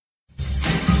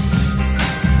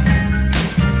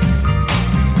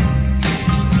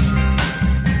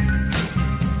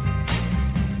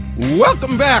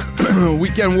Welcome back,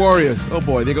 Weekend Warriors. Oh,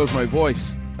 boy, there goes my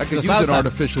voice. I could use an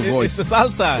artificial voice. It's the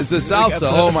salsa. It's the salsa.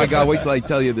 Oh, my God. Wait till I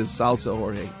tell you this salsa,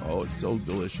 Jorge. Oh, it's so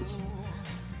delicious.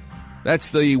 That's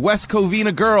the West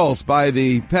Covina Girls by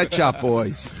the Pet Shop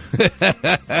Boys.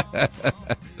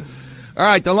 All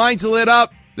right, the lines are lit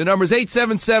up. The number's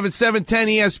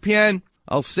 877-710-ESPN.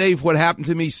 I'll save what happened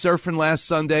to me surfing last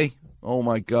Sunday. Oh,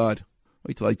 my God.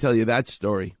 Wait till I tell you that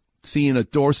story. Seeing a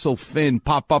dorsal fin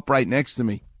pop up right next to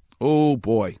me. Oh,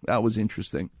 boy, that was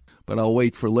interesting. But I'll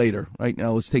wait for later. Right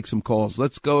now, let's take some calls.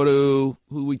 Let's go to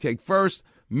who we take first.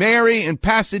 Mary in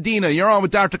Pasadena. You're on with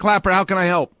Dr. Klapper. How can I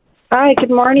help? Hi, good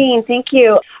morning. Thank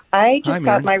you. I just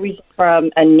got my result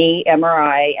from a knee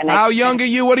MRI. And How young are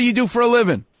you? What do you do for a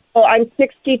living? Well, I'm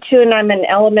 62, and I'm an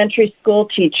elementary school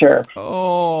teacher.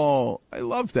 Oh, I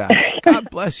love that. God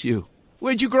bless you.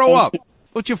 Where'd you grow up?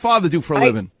 What's your father do for a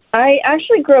living? I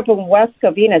actually grew up in West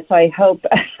Covina, so I hope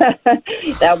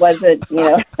that wasn't,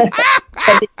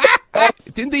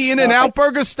 Didn't the In-N-Out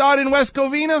Burger start in West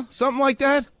Covina? Something like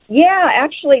that? Yeah,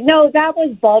 actually, no, that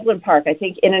was Baldwin Park. I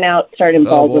think In-N-Out started in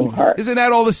Baldwin Park. Isn't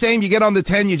that all the same? You get on the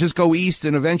 10, you just go east,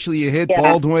 and eventually you hit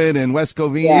Baldwin and West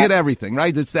Covina. You hit everything,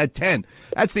 right? It's that 10.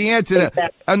 That's the answer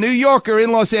to a New Yorker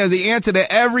in Los Angeles, the answer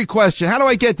to every question. How do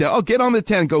I get there? Oh, get on the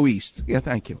 10, go east. Yeah,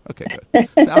 thank you. Okay, good.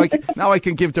 Now I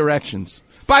can give directions.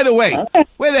 By the way,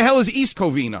 where the hell is East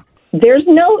Covina? There's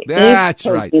no That's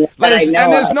East right. Covina that I know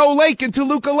and there's of. no lake in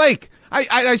Toluca Lake.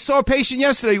 I saw a patient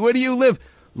yesterday. Where do you live?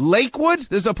 Lakewood?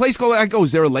 There's a place called, I go,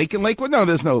 is there a lake in Lakewood? No,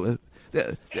 there's no.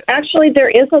 Actually, there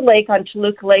is a lake on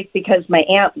Toluca Lake because my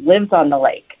aunt lives on the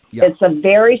lake. Yeah. It's a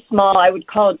very small, I would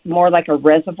call it more like a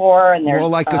reservoir. And there's more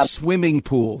like a swimming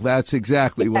pool. That's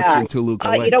exactly what's in Toluca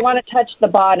Lake. You don't want to touch the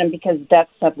bottom because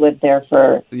ducks have lived there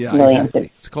for millions. Exactly.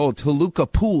 It's called Toluca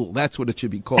Pool. That's what it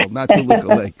should be called, not Toluca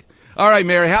Lake. All right,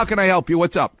 Mary, how can I help you?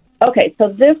 What's up? Okay, so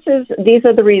these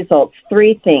are the results.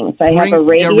 3 things. I have a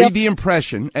radial. Yeah, read the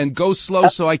impression and go slow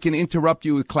so I can interrupt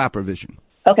you with Klapper vision.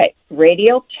 Okay,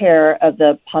 radial tear of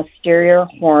the posterior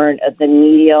horn of the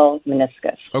medial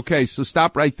meniscus. Okay, so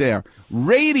stop right there.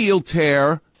 Radial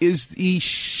tear is the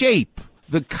shape,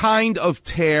 the kind of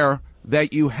tear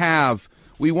that you have.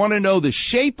 We want to know the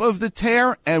shape of the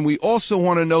tear, and we also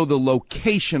want to know the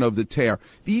location of the tear.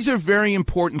 These are very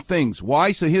important things.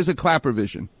 Why? So here's a Klapper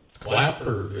vision.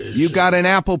 Klapper vision. You got an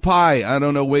apple pie. I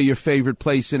don't know where your favorite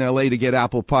place in L.A. to get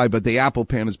apple pie, but the Apple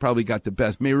Pan has probably got the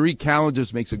best. Marie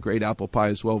Callender's makes a great apple pie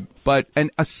as well. But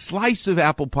a slice of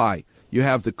apple pie, you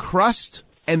have the crust,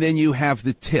 and then you have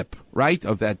the tip, right,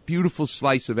 of that beautiful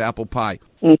slice of apple pie.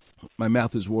 My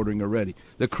mouth is watering already.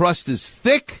 The crust is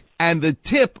thick, and the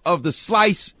tip of the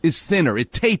slice is thinner.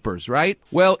 It tapers, right?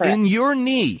 Well, in your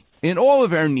knee, in all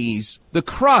of our knees, the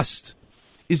crust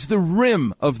is the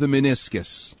rim of the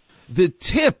meniscus. The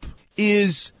tip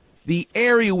is the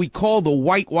area we call the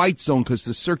white zone because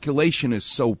the circulation is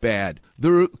so bad.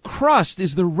 The crust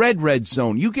is the red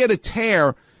zone. You get a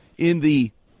tear in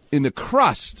the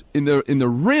crust, in the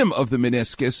rim of the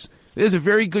meniscus, there's a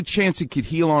very good chance it could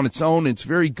heal on its own. It's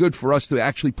very good for us to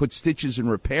actually put stitches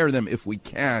and repair them if we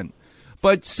can.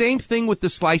 But same thing with the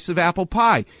slice of apple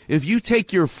pie. If you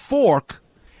take your fork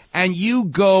and you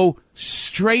go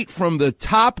straight from the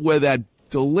top where that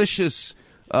delicious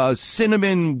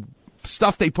cinnamon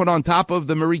stuff they put on top of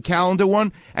the Marie Callender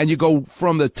one, and you go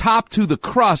from the top to the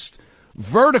crust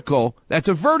vertical, that's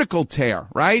a vertical tear,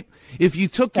 right? If you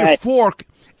took your fork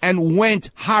and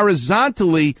went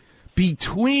horizontally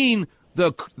between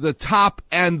the top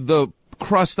and the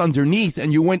crust underneath,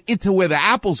 and you went into where the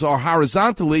apples are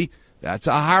horizontally, that's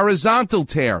a horizontal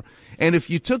tear. And if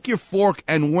you took your fork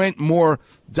and went more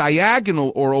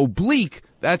diagonal or oblique,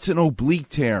 that's an oblique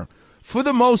tear. For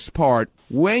the most part,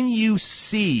 when you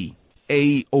see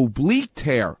a oblique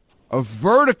tear, a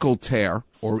vertical tear,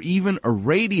 or even a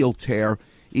radial tear,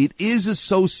 it is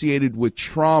associated with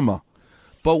trauma.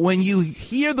 But when you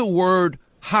hear the word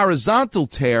horizontal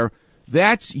tear,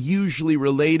 that's usually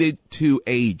related to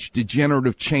age,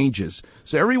 degenerative changes.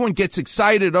 So everyone gets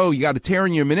excited, oh, you got a tear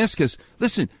in your meniscus.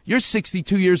 Listen, you're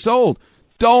 62 years old.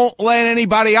 Don't let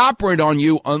anybody operate on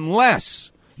you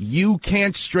unless you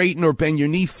can't straighten or bend your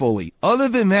knee fully. Other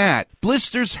than that,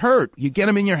 blisters hurt. You get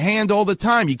them in your hand all the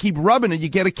time. You keep rubbing it, you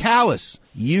get a callus.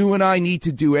 You and I need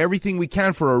to do everything we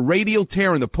can for a radial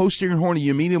tear in the posterior horn of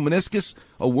your medial meniscus.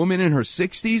 A woman in her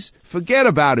 60s, forget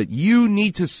about it. You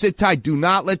need to sit tight. Do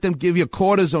not let them give you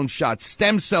cortisone shots,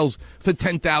 stem cells for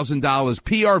 $10,000,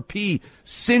 PRP,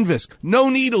 Synvisc. No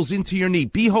needles into your knee.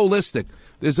 Be holistic.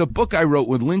 There's a book I wrote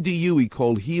with Linda Huey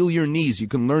called Heal Your Knees. You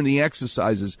can learn the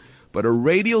exercises. But a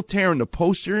radial tear in the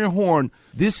posterior horn,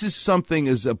 this is something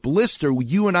as a blister,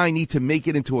 you and I need to make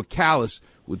it into a callus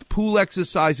with pool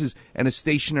exercises and a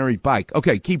stationary bike.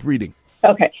 Okay, keep reading.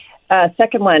 Okay.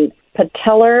 Second one,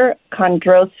 patellar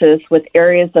chondrosis with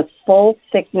areas of full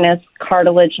thickness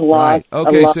cartilage loss. Right.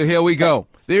 Okay, so here we go.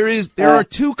 There are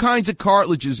two kinds of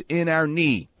cartilages in our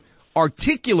knee.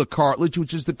 Articular cartilage,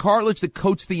 which is the cartilage that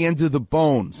coats the end of the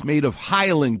bones, made of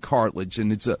hyaline cartilage,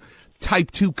 and it's a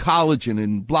type 2 collagen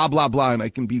and blah, blah, blah, and I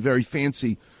can be very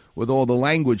fancy with all the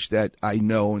language that I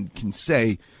know and can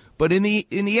say. But in the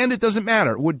end, it doesn't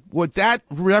matter. What that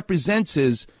represents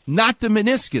is not the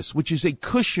meniscus, which is a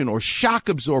cushion or shock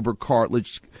absorber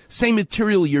cartilage, same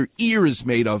material your ear is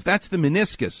made of. That's the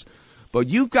meniscus. But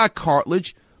you've got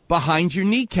cartilage behind your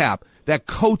kneecap that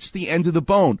coats the end of the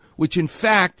bone, which in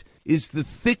fact is the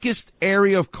thickest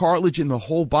area of cartilage in the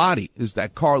whole body, is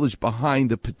that cartilage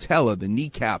behind the patella, the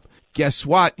kneecap. Guess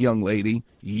what, young lady?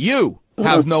 You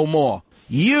have no more.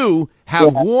 You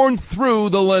have worn through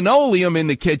the linoleum in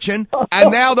the kitchen,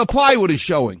 and now the plywood is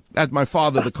showing. That's my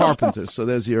father, the carpenter. So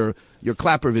there's your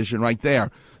clapper vision right there.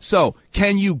 So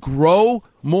can you grow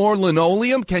more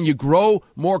linoleum? Can you grow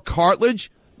more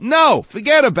cartilage? No,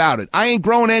 forget about it. I ain't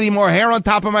growing any more hair on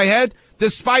top of my head,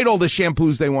 despite all the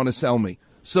shampoos they want to sell me.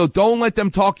 So don't let them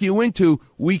talk you into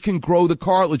we can grow the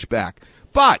cartilage back.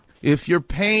 But if your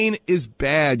pain is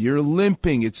bad, you're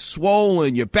limping, it's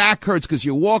swollen, your back hurts because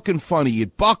you're walking funny,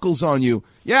 it buckles on you,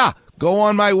 yeah, go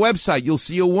on my website. You'll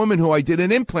see a woman who I did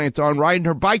an implant on riding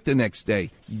her bike the next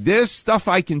day. There's stuff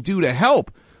I can do to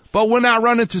help, but we're not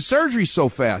running to surgery so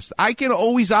fast. I can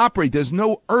always operate. There's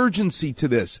no urgency to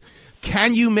this.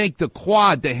 Can you make the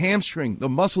quad, the hamstring, the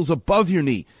muscles above your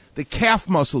knee, the calf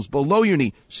muscles below your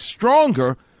knee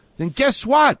stronger? Then guess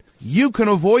what? You can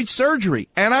avoid surgery,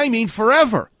 and I mean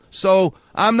forever. So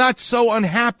I'm not so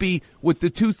unhappy with the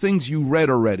two things you read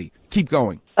already. Keep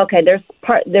going. Okay,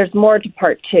 there's more to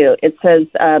part 2. It says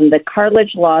the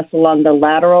cartilage loss along the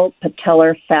lateral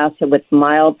patellar facet with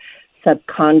mild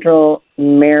subchondral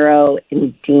marrow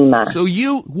edema. So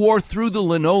you wore through the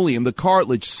linoleum, the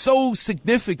cartilage, so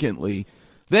significantly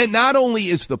that not only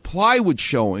is the plywood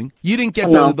showing, you didn't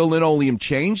get the linoleum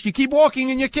changed. You keep walking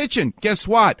in your kitchen. Guess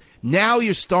what? Now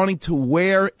you're starting to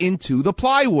wear into the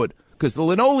plywood. Because the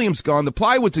linoleum's gone, the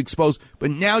plywood's exposed,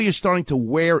 but now you're starting to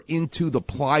wear into the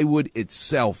plywood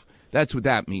itself. That's what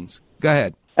that means. Go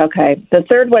ahead. Okay. The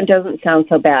third one doesn't sound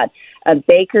so bad. A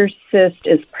Baker's cyst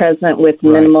is present with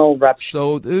minimal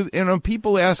rupture. So,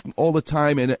 people ask all the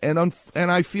time, and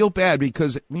I feel bad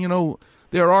because,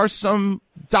 there are some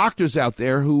doctors out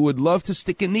there who would love to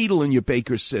stick a needle in your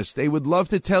Baker's cyst. They would love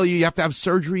to tell you have to have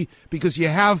surgery because you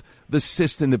have the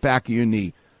cyst in the back of your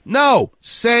knee. No,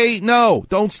 say no.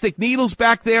 Don't stick needles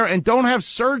back there and don't have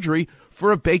surgery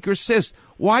for a Baker's cyst.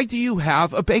 Why do you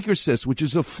have a Baker's cyst, which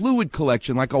is a fluid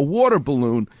collection like a water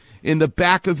balloon in the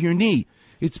back of your knee?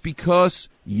 It's because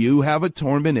you have a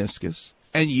torn meniscus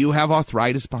and you have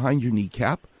arthritis behind your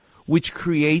kneecap, which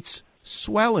creates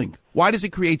swelling. Why does it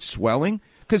create swelling?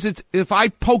 Because if I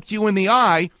poked you in the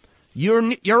eye,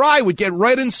 your eye would get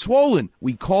red and swollen.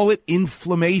 We call it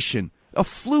inflammation. A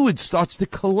fluid starts to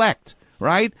collect.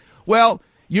 Right? Well,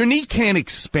 your knee can't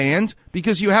expand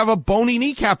because you have a bony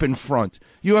kneecap in front.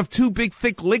 You have two big,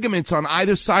 thick ligaments on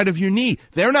either side of your knee.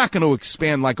 They're not going to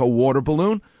expand like a water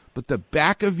balloon, but the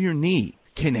back of your knee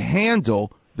can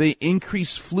handle the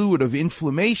increased fluid of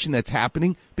inflammation that's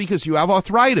happening because you have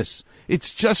arthritis.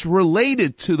 It's just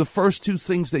related to the first two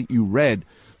things that you read.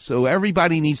 So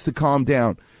everybody needs to calm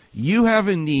down. You have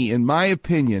a knee, in my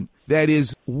opinion, that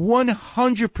is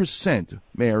 100%,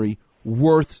 Mary,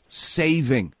 worth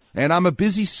saving. And I'm a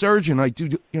busy surgeon. I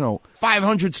do,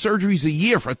 500 surgeries a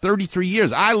year for 33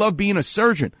 years. I love being a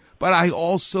surgeon, but I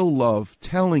also love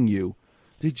telling you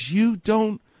that you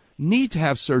don't need to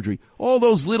have surgery. All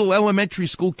those little elementary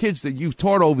school kids that you've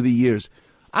taught over the years,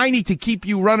 I need to keep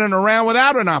you running around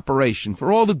without an operation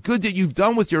for all the good that you've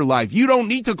done with your life. You don't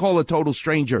need to call a total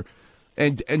stranger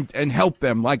and help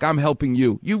them like I'm helping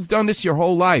you. You've done this your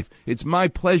whole life. It's my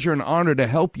pleasure and honor to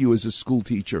help you as a school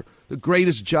teacher. The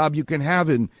greatest job you can have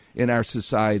in our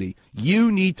society. You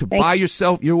need to buy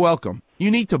yourself, you're welcome. You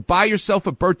need to buy yourself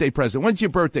a birthday present. When's your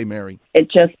birthday, Mary?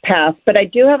 It just passed, but I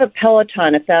do have a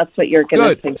Peloton if that's what you're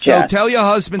going to suggest. So tell your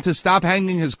husband to stop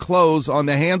hanging his clothes on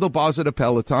the handlebars of the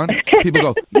Peloton. People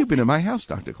go, you've been in my house,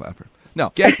 Dr. Clapper.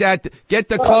 No, get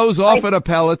the clothes off of the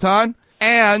Peloton.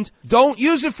 And don't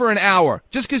use it for an hour.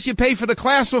 Just because you pay for the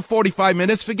class for 45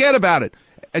 minutes, forget about it.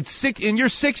 In your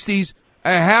 60s,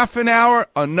 a half an hour,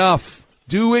 enough.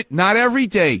 Do it, not every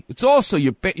day. It's also,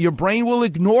 your brain will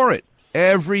ignore it.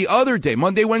 Every other day,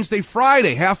 Monday, Wednesday,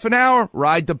 Friday, half an hour,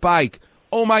 ride the bike.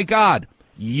 Oh, my God.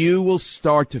 you will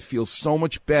start to feel so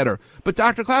much better. But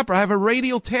Dr. Klapper, I have a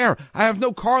radial tear. I have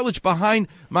no cartilage behind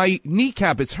my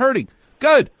kneecap. It's hurting.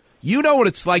 Good. You know what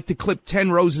it's like to clip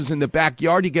 10 roses in the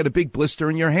backyard. You get a big blister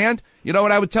in your hand. You know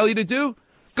what I would tell you to do?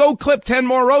 Go clip 10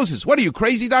 more roses. What are you,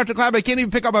 crazy, Dr. Klapper? I can't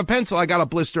even pick up a pencil. I got a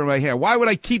blister in my hair. Why would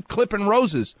I keep clipping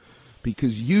roses?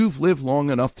 Because you've lived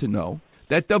long enough to know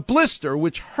that the blister,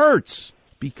 which hurts,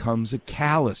 becomes a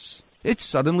callus. It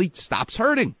suddenly stops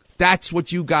hurting. That's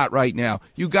what you got right now.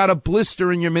 You got a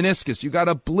blister in your meniscus. You got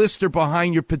a blister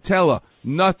behind your patella.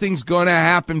 Nothing's going to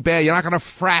happen bad. You're not going to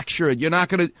fracture it.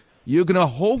 You're going to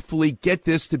hopefully get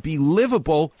this to be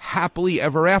livable happily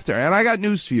ever after. And I got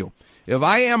news for you. If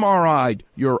I MRI'd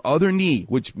your other knee,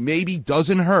 which maybe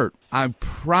doesn't hurt, I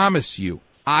promise you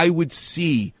I would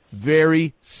see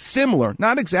very similar,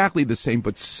 not exactly the same,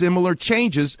 but similar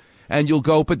changes. And you'll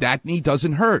go, but that knee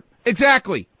doesn't hurt.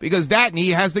 Exactly, because that knee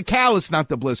has the callus, not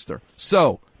the blister.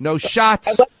 So, no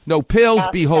shots, no pills,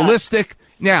 be holistic.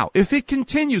 Now, if it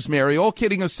continues, Mary, all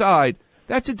kidding aside,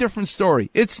 that's a different story.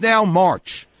 It's now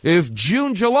March. If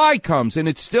June, July comes and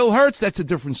it still hurts, that's a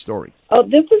different story. Oh,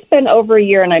 this has been over a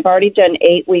year, and I've already done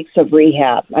 8 weeks of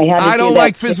rehab. I don't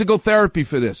like physical therapy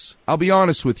for this. I'll be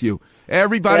honest with you.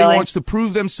 Everybody wants to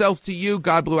prove themselves to you.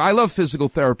 God bless. I love physical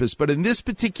therapists, but in this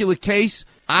particular case,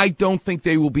 I don't think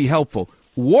they will be helpful.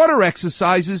 Water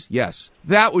exercises, yes,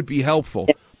 that would be helpful.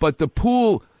 But the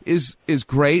pool is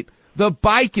great. The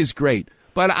bike is great.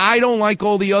 But I don't like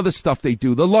all the other stuff they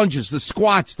do. The lunges, the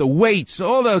squats, the weights,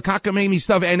 all the cockamamie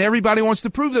stuff. And everybody wants to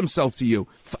prove themselves to you.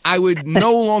 I would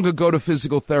no longer go to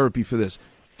physical therapy for this.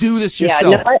 Do this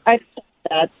yourself. Yeah, no, I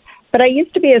that. But I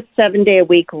used to be a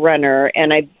 7-day-a-week runner,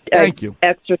 and I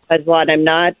exercise a lot. I'm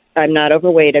not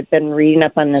overweight. I've been reading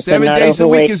up on this. 7 days a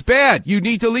week is bad. You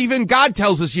need to leave in. God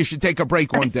tells us you should take a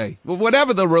break one day. Well,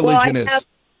 whatever the religion is.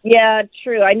 Yeah,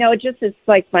 true. I know it's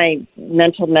like my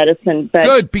mental medicine. But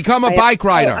good. Become a bike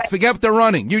rider. Forget the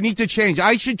running. You need to change.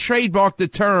 I should trademark the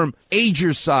term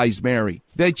agercise, Mary,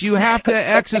 that you have to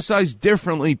exercise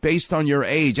differently based on your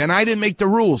age. And I didn't make the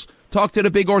rules. Talk to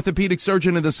the big orthopedic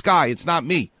surgeon in the sky. It's not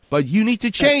me. But you need to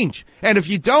change. And if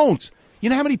you don't, you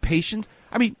know how many patients?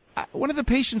 I mean, one of the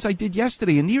patients I did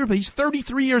yesterday in Nearby, he's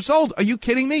 33 years old. Are you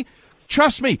kidding me?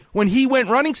 Trust me, when he went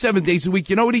running 7 days a week,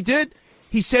 you know what he did?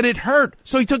 He said it hurt,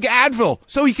 so he took Advil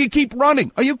so he could keep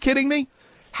running. Are you kidding me?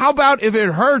 How about if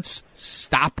it hurts,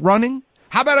 stop running?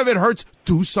 How about if it hurts,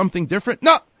 do something different?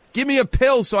 No, give me a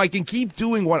pill so I can keep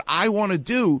doing what I want to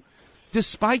do,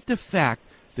 despite the fact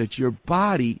that your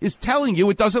body is telling you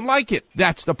it doesn't like it.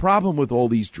 That's the problem with all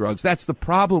these drugs. That's the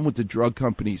problem with the drug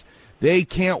companies. They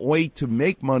can't wait to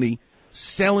make money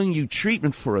selling you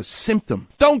treatment for a symptom.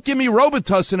 Don't give me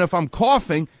Robitussin if I'm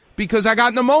coughing because I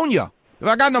got pneumonia. If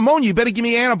I got pneumonia, you better give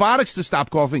me antibiotics to stop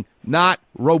coughing, not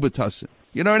Robitussin.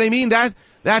 You know what I mean?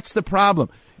 That's the problem.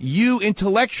 You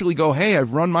intellectually go, hey,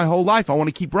 I've run my whole life. I want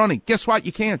to keep running. Guess what?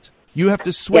 You can't. You have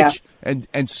to switch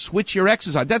and switch your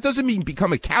exercise. That doesn't mean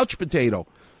become a couch potato,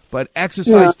 but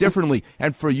exercise differently.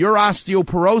 And for your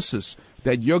osteoporosis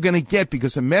that you're going to get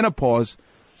because of menopause,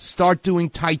 start doing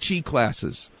Tai Chi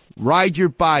classes. Ride your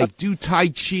bike, do Tai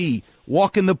Chi,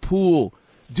 walk in the pool,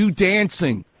 do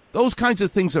dancing. Those kinds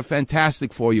of things are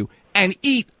fantastic for you. And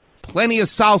eat plenty of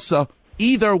salsa,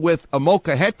 either with a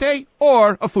molcajete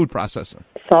or a food processor.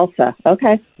 Salsa,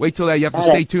 okay. Wait till that. You have to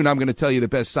stay tuned. I'm going to tell you the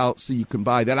best salsa you can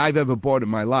buy that I've ever bought in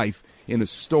my life in a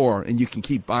store, and you can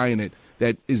keep buying it.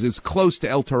 That is as close to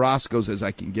El Tarasco's as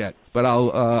I can get. But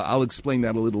I'll explain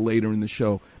that a little later in the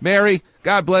show. Mary,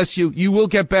 God bless you. You will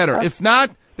get better. If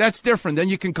not, that's different. Then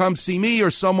you can come see me or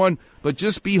someone, but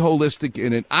just be holistic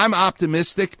in it. I'm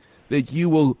optimistic that you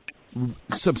will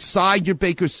subside your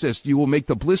Baker's cyst. You will make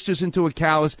the blisters into a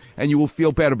callus, and you will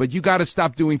feel better. But you got to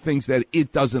stop doing things that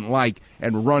it doesn't like,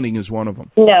 and running is one of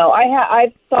them. No,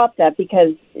 I've stopped that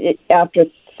because after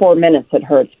 4 minutes it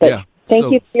hurts. But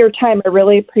thank you for your time. I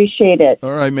really appreciate it.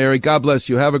 All right, Mary. God bless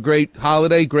you. Have a great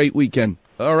holiday, great weekend.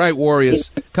 All right,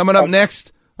 Warriors. Coming up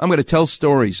next, I'm going to tell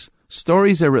stories.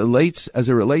 Stories that relates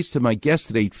to my guest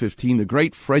at 8:15, the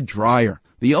great Fred Dryer.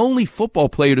 The only football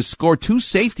player to score 2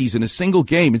 safeties in a single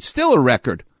game. It's still a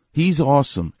record. He's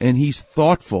awesome, and he's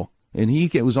thoughtful. And he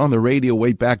was on the radio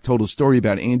way back, told a story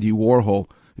about Andy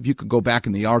Warhol. If you could go back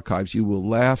in the archives, you will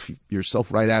laugh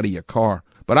yourself right out of your car.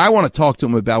 But I want to talk to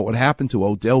him about what happened to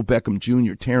Odell Beckham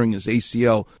Jr. tearing his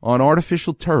ACL on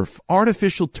artificial turf.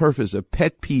 Artificial turf is a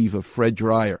pet peeve of Fred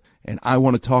Dryer, and I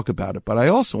want to talk about it. But I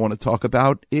also want to talk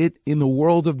about it in the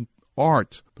world of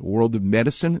art, the world of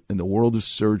medicine, and the world of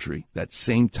surgery. That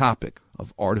same topic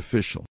of artificial.